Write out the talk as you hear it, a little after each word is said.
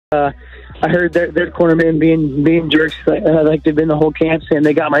I heard their cornerman being jerks like they've been the whole camp, saying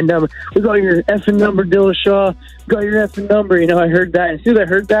they got my number. We got your effing number, Dillashaw. Got your effing number. You know, I heard that. And as soon as I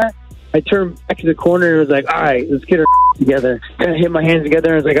heard that, I turned back to the corner and was like, all right, let's get our together. Kind of hit my hands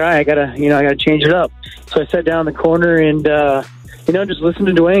together and was like, all right, I gotta change it up. So I sat down in the corner and just listened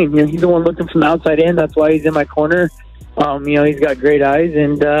to Dwayne. You know, he's the one looking from the outside in. That's why he's in my corner. He's got great eyes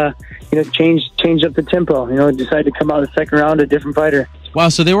and changed up the tempo. You know, decided to come out in the second round a different fighter. Wow,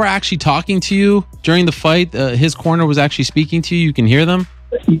 so they were actually talking to you during the fight. His corner was actually speaking to you. You can hear them?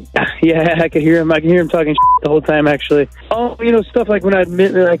 Yeah, I could hear him. I can hear him talking the whole time, actually. Oh, stuff like when I'd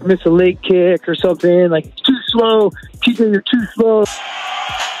miss a leg kick or something, like, too slow. TJ, you're too slow.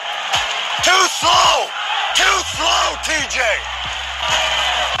 Too slow! Too slow, TJ!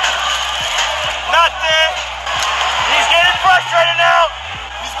 Nothing. He's getting frustrated now.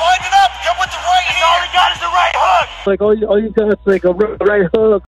 He's winding up. Come with the right hand. All he got is the right hook. Like, all you got is like a right hook.